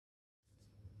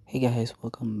Hey guys,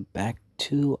 welcome back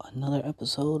to another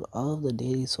episode of the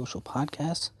Daily Social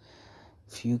Podcast.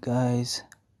 If you guys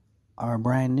are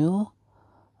brand new,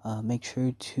 make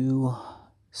sure to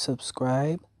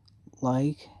subscribe,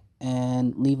 like,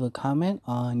 and leave a comment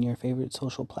on your favorite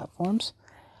social platforms.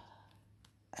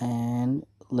 And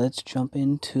let's jump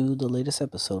into the latest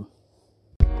episode.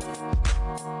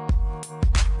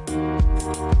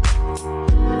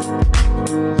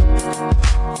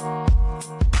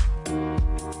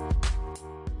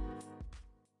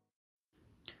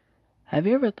 Have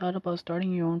you ever thought about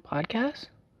starting your own podcast?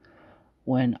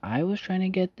 When I was trying to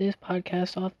get this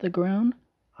podcast off the ground,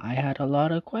 I had a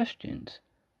lot of questions.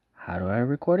 How do I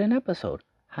record an episode?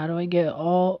 How do I get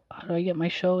my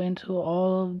show into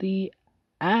all of the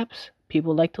apps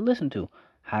people like to listen to?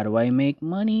 How do I make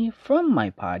money from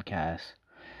my podcast?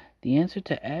 The answer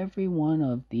to every one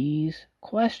of these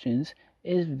questions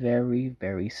is very,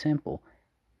 very simple.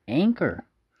 Anchor.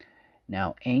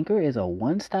 Now, Anchor is a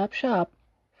one-stop shop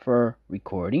for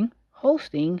recording,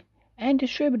 hosting, and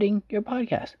distributing your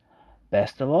podcast.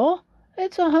 Best of all,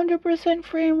 it's 100%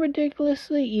 free and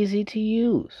ridiculously easy to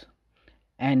use.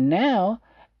 And now,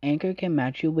 Anchor can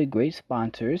match you with great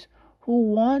sponsors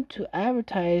who want to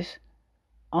advertise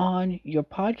on your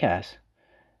podcast.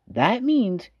 That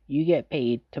means you get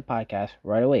paid to podcast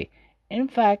right away. In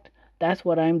fact, that's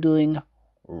what I'm doing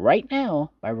right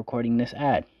now by recording this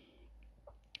ad.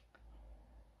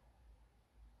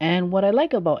 And what I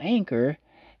like about Anchor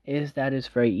is that it's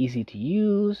very easy to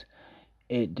use.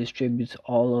 It distributes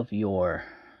all of your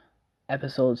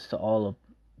episodes to all of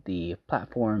the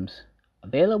platforms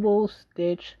available: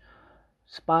 Stitch,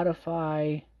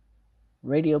 Spotify,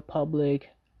 Radio Public,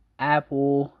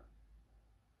 Apple,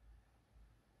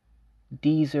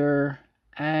 Deezer,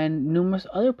 and numerous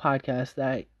other podcasts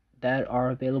that are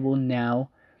available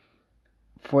now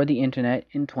for the internet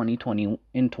in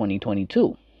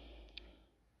 2022.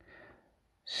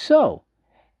 So,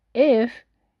 if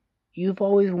you've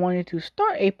always wanted to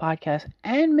start a podcast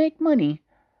and make money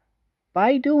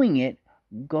by doing it,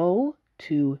 go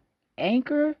to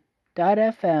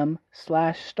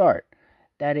anchor.fm/start.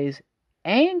 That is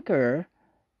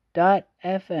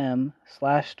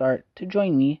anchor.fm/start to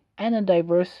join me and a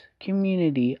diverse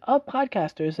community of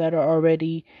podcasters that are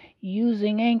already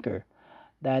using Anchor.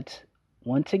 That's,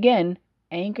 once again,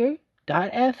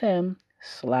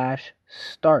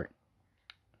 anchor.fm/start.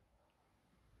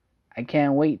 I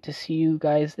can't wait to see you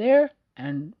guys there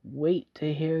and wait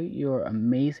to hear your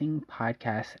amazing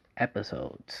podcast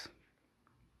episodes.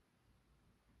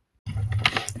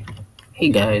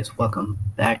 Hey guys, welcome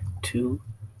back to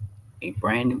a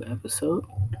brand new episode.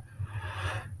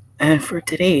 And for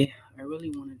today, I really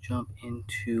want to jump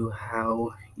into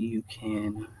how you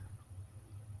can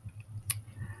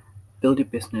build your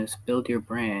business, build your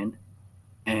brand,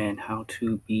 and how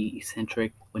to be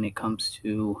eccentric when it comes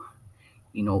to,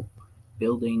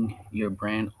 building your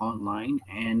brand online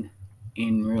and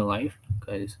in real life,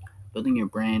 because building your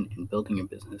brand and building your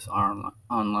business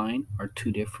online are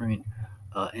two different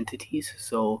entities.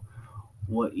 So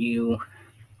what you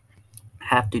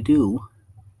have to do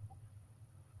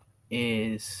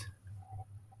is,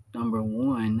 number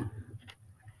one,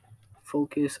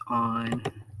 focus on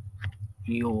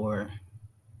your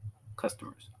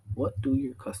customers. What do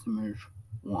your customers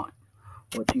want?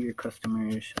 What do your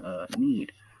customers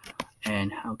need?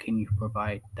 And how can you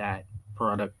provide that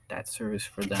product, that service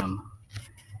for them?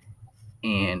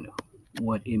 And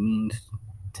what it means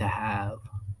to have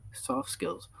soft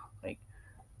skills, like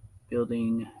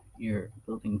building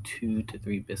 2 to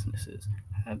 3 businesses,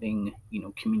 having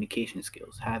communication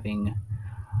skills, having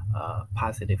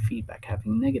positive feedback,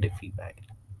 having negative feedback,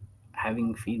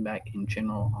 having feedback in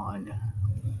general on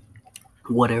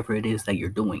whatever it is that you're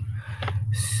doing.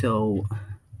 So,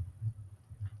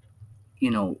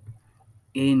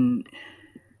 in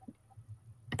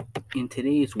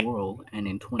today's world and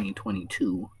in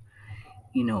 2022,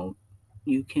 you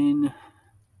can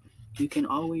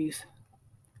always,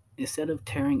 instead of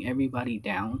tearing everybody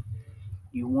down,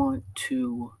 you want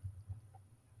to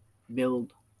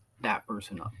build that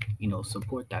person up,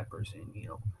 support that person,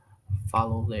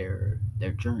 follow their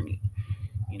journey,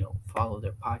 follow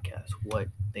their podcast, what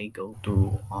they go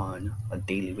through on a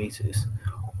daily basis,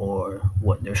 or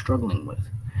what they're struggling with.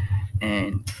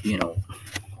 And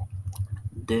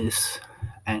this,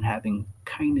 and having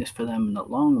kindness for them in the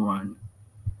long run,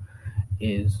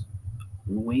 is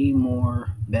way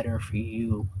more better for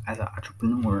you as an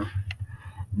entrepreneur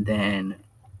than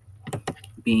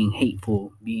being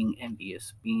hateful, being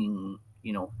envious, being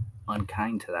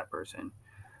unkind to that person.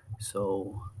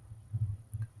 So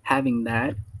having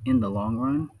that in the long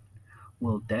run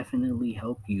will definitely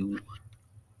help you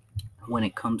when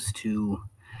it comes to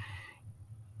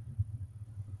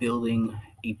building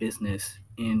a business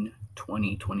in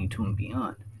 2022 and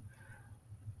beyond.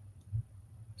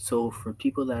 So, for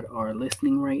people that are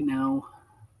listening right now,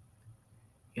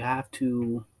 you have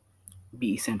to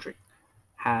be eccentric,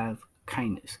 have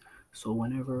kindness. So,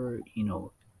 whenever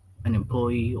an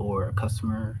employee or a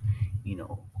customer,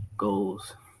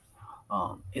 goes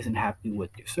isn't happy with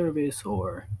your service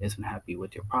or isn't happy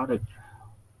with your product,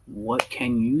 what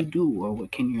can you do or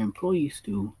what can your employees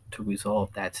do to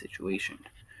resolve that situation?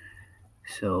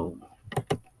 So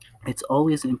it's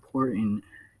always important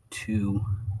to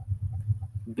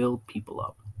build people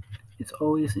up. It's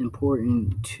always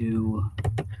important to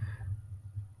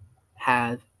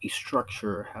have a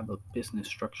structure, have a business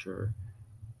structure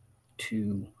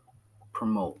to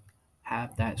promote.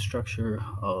 Have that structure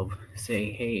of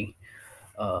say,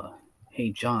 uh,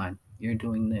 hey John, you're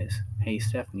doing this. Hey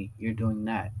Stephanie, you're doing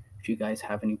that. If you guys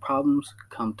have any problems,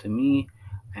 come to me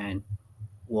and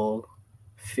we'll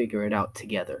figure it out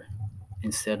together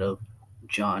instead of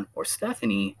John or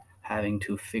Stephanie having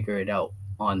to figure it out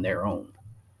on their own.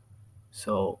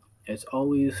 So it's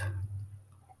always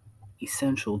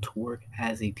essential to work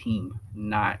as a team,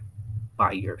 not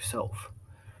by yourself.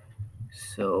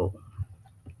 So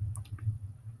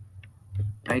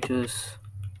I just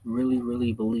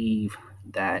really believe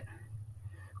that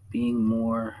being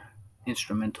more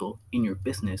instrumental in your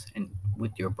business and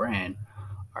with your brand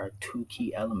are two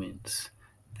key elements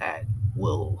that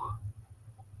will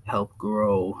help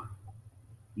grow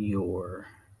your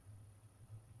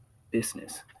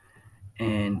business.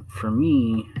 And for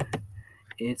me,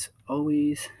 it's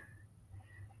always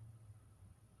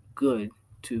good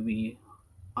to be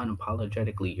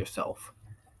unapologetically yourself.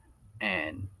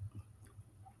 And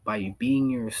by being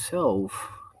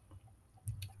yourself,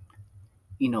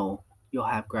 you'll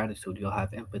have gratitude, you'll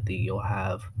have empathy, you'll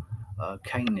have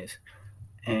kindness,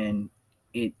 and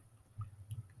it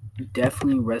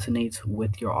definitely resonates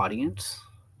with your audience.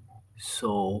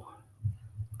 So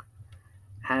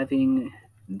having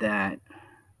that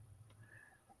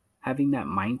having that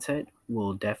mindset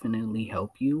will definitely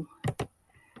help you.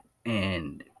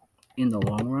 And in the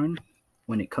long run,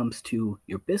 when it comes to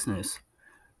your business,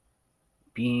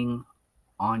 being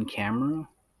on camera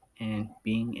and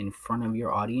being in front of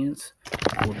your audience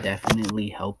will definitely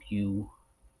help you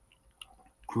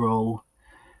grow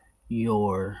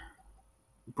your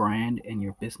brand and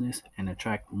your business and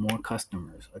attract more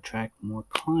customers, attract more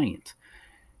clients.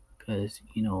 Because,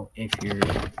 if you're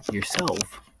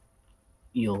yourself,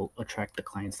 you'll attract the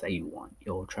clients that you want,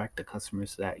 you'll attract the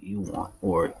customers that you want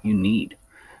or you need.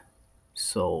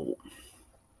 So,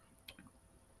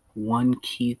 one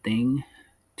key thing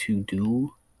to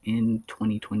do in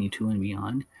 2022 and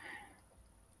beyond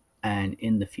and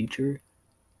in the future,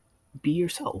 be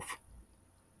yourself.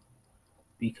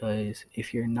 Because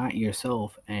if you're not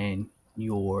yourself and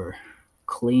you're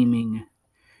claiming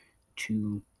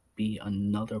to be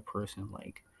another person,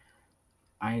 like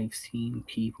I've seen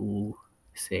people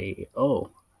say,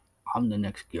 oh, I'm the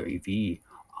next Gary Vee,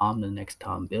 I'm the next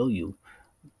Tom Bilyeu,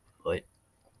 but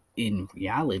in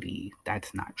reality,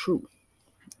 that's not true.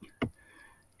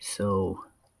 So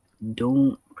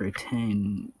don't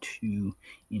pretend to,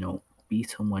 be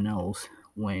someone else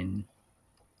when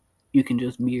you can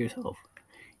just be yourself.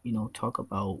 Talk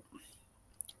about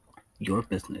your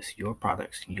business, your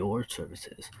products, your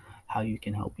services, how you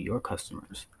can help your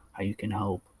customers, how you can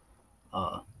help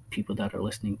people that are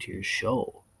listening to your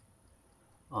show.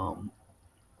 Um,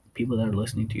 People that are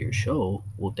listening to your show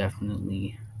will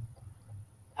definitely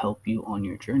help you on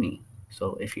your journey.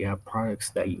 So if you have products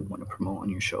that you want to promote on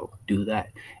your show, do that.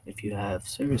 If you have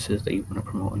services that you want to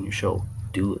promote on your show,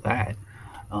 do that.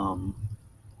 Um,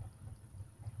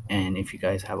 and if you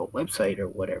guys have a website or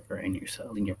whatever and you're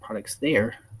selling your products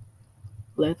there,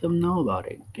 let them know about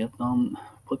it.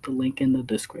 Put the link in the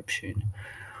description.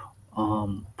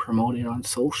 Promote it on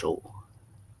social,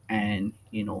 and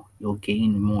you'll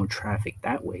gain more traffic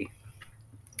that way.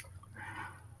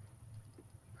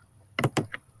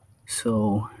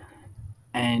 So,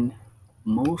 and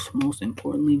most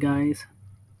importantly, guys,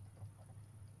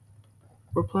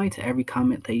 reply to every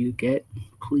comment that you get,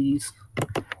 please,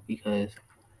 because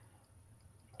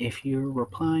if you're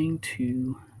replying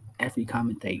to every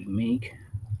comment that you make,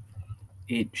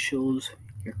 it shows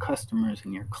your customers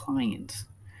and your clients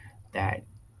that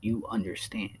you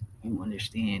understand. You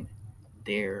understand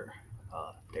their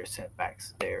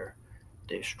setbacks, their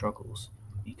struggles,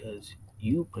 because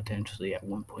you potentially at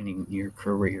one point in your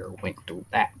career went through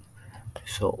that.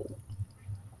 So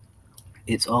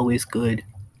it's always good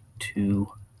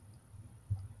to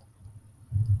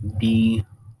be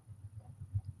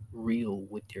real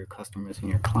with your customers and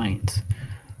your clients,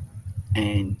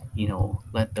 and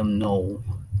let them know,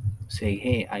 say,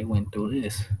 hey, I went through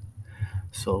this,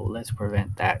 so let's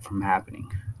prevent that from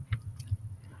happening.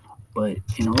 But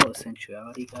in all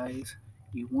essentiality, guys,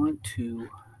 you want to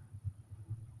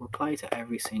reply to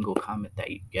every single comment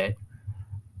that you get,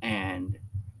 and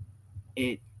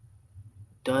it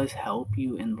does help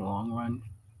you in the long run,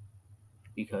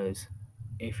 because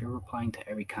if you're replying to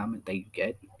every comment that you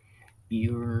get,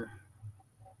 your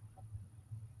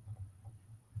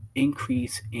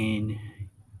increase in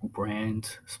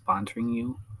brands sponsoring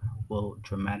you will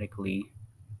dramatically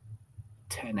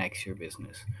 10x your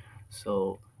business.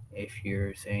 So if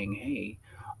you're saying, hey,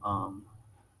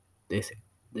 this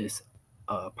this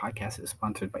podcast is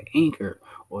sponsored by Anchor,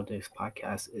 or this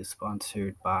podcast is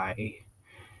sponsored by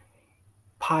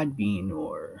Podbean,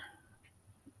 or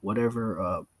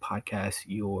whatever podcast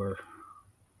you're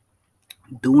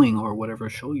doing, or whatever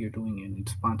show you're doing, and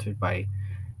it's sponsored by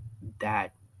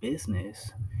that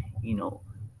business,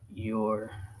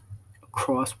 you're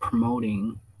cross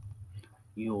promoting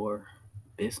your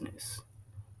business,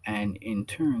 and in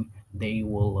turn they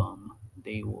will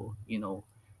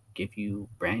give you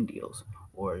brand deals,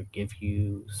 or give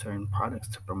you certain products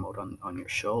to promote on your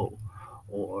show,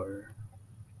 or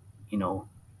you know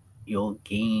you'll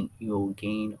gain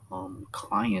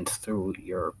clients through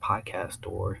your podcast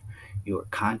or your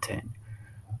content.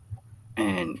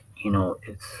 And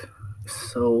it's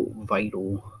so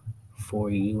vital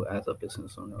for you as a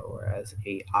business owner, or as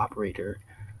a operator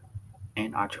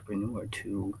and entrepreneur,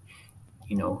 to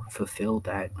fulfill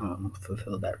that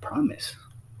promise,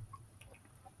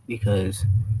 because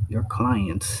your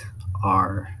clients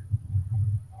are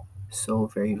so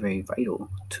very, very vital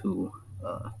to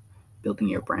uh, building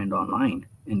your brand online,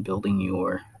 and building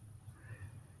your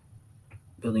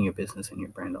business and your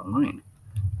brand online.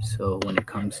 So when it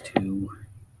comes to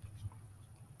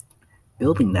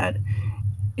building that,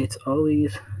 it's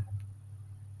always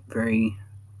very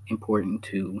important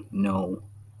to know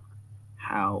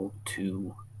how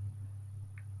to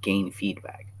gain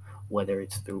feedback, whether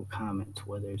it's through comments,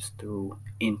 whether it's through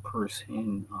in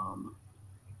person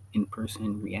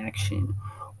reaction,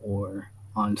 or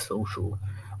on social.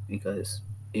 Because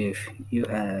if you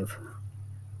have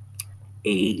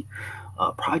a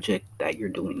project that you're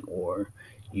doing, or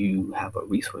you have a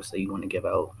resource that you want to give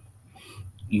out,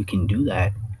 you can do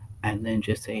that, and then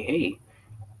just say, hey,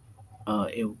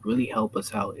 it would really help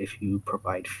us out if you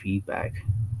provide feedback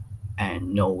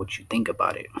and know what you think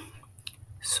about it.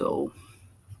 So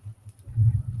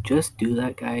just do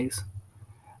that, guys.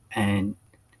 And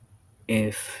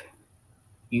if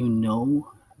you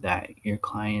know that your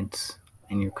clients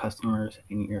and your customers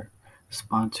and your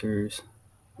sponsors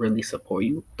really support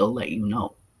you, they'll let you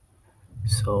know.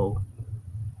 So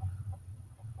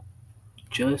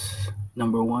just,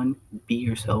 number one, be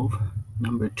yourself.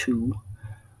 Number two,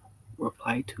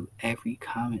 reply to every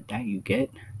comment that you get.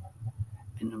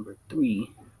 And number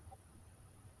three,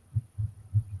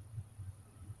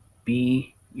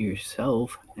 be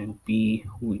yourself and be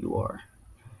who you are.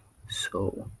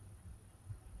 So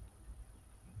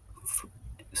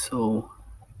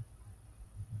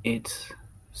it's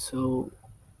so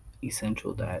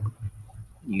essential that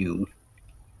you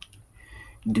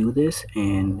do this,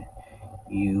 and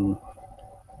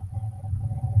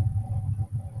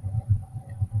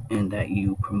that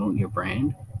you promote your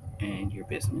brand and your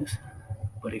business.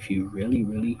 But if you really,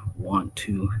 really want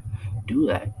to do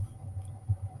that,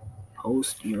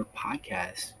 host your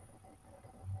podcast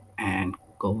and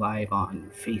go live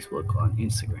on Facebook, on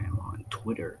Instagram, on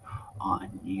Twitter,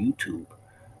 on YouTube,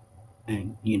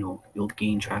 and you'll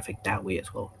gain traffic that way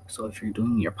as well. So if you're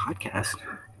doing your podcast,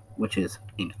 which is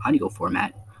in audio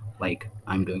format, like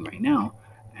I'm doing right now,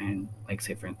 and like,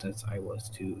 say for instance, I was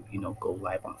to go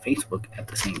live on Facebook at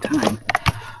the same time,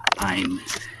 I'm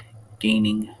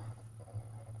gaining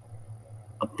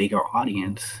a bigger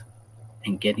audience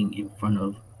and getting in front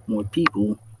of more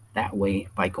people that way,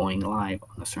 by going live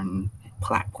on a certain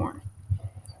platform.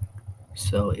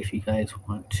 So if you guys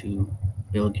want to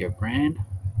build your brand,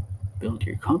 build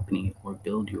your company, or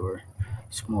build your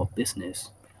small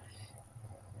business,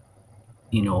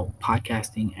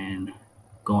 podcasting and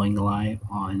going live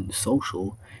on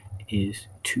social is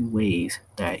two ways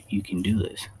that you can do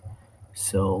this.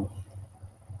 So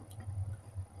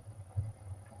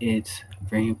it's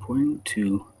very important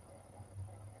to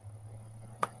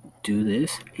do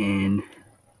this, and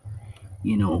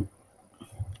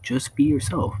just be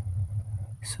yourself.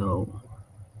 So,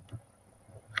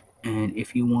 and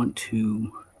if you want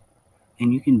to,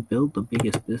 and you can build the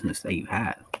biggest business that you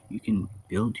have. You can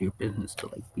build your business to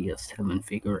like be a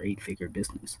 7-figure, 8-figure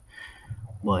business.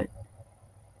 But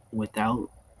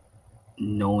without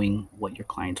knowing what your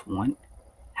clients want,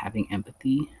 having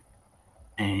empathy,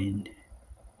 and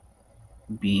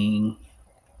being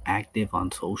active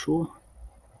on social,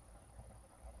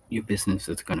 your business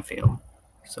is going to fail.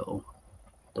 So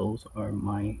those are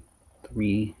my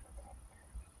 3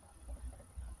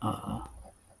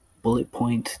 bullet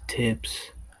points,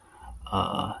 tips,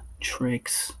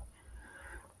 tricks,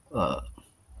 uh,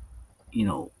 you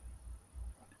know,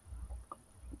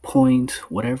 points,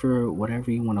 whatever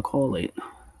you want to call it.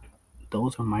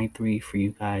 Those are my 3 for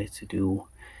you guys to do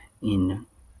in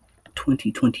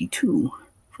 2022,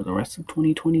 for the rest of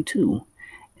 2022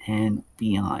 and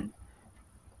beyond.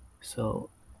 So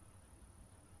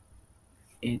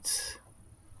it's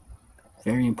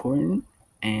very important,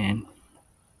 and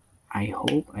I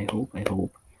hope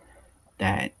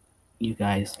that you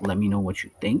guys let me know what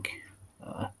you think.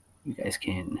 You guys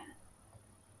can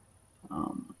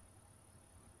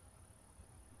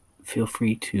feel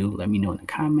free to let me know in the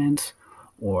comments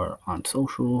or on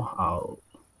social. I'll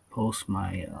post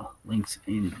my links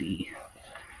in the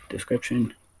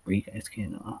description where you guys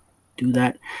can do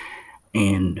that.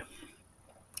 And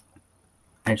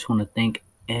I just want to thank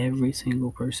every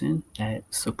single person that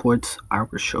supports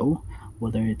our show,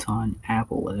 whether it's on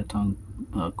Apple, whether it's on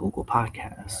Google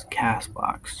Podcasts,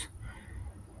 Castbox,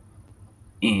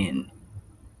 and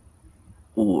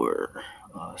or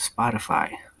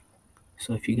Spotify.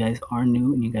 So if you guys are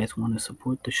new and you guys want to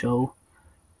support the show,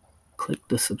 click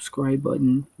the subscribe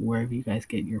button wherever you guys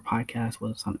get your podcasts,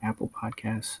 whether it's on Apple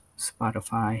Podcasts,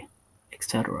 Spotify,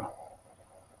 etc.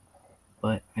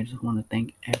 But I just want to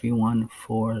thank everyone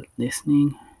for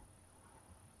listening.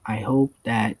 I hope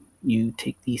that you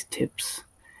take these tips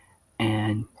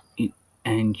and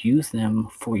use them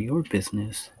for your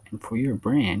business and for your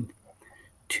brand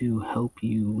to help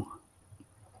you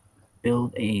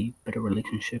build a better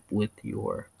relationship with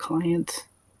your clients,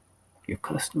 your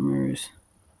customers,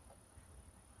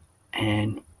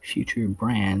 and future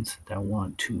brands that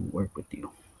want to work with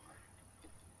you.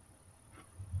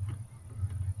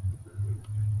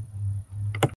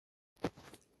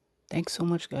 Thanks so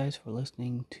much, guys, for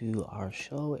listening to our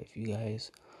show. If you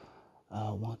guys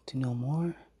want to know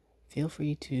more, feel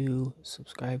free to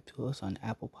subscribe to us on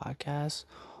Apple Podcasts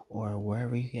or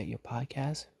wherever you get your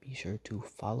podcasts. Be sure to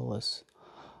follow us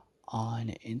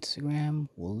on Instagram.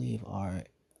 We'll leave our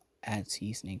at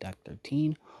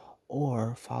csnakedoc13,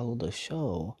 or follow the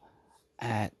show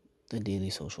at the Daily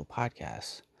Social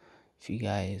Podcast. If you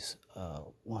guys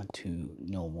want to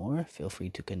know more, feel free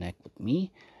to connect with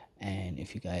me. And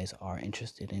if you guys are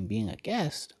interested in being a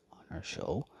guest on our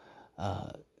show,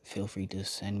 feel free to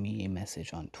send me a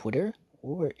message on Twitter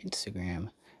or Instagram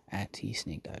at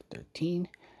tsnakedoc13,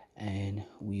 and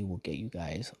we will get you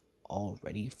guys all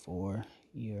ready for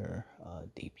your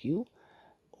debut.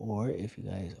 Or if you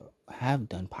guys have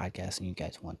done podcasts and you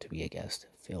guys want to be a guest,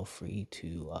 feel free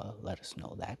to let us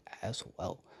know that as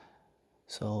well.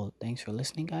 So thanks for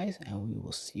listening, guys, and we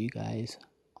will see you guys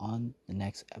on the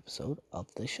next episode of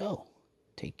the show.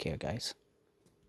 Take care, guys.